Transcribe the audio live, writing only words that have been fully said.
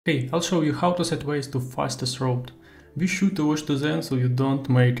Hey, I'll show you how to set Waze to fastest route. Be sure to watch to the end so you don't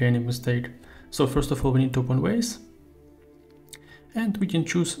make any mistake. So first of all we need to open Waze. And we can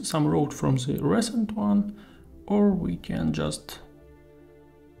choose some route from the recent one, or we can just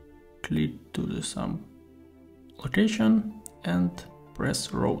click to some location and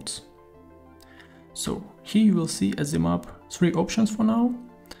press roads. So here you will see at the map 3 options for now,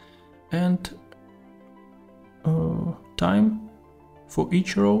 and time for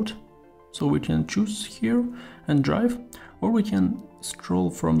each road. So we can choose here and drive, or we can scroll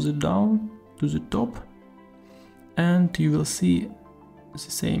from the down to the top and you will see the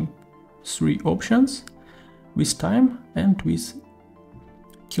same 3 options with time and with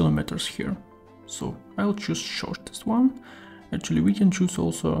kilometers here. So I'll choose shortest one. Actually we can choose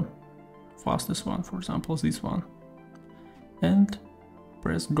also fastest one, for example this one, and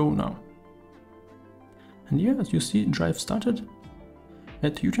press go now. And yeah, as you see, drive started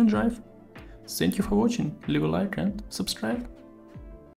and you can drive. Thank you for watching, leave a like and subscribe.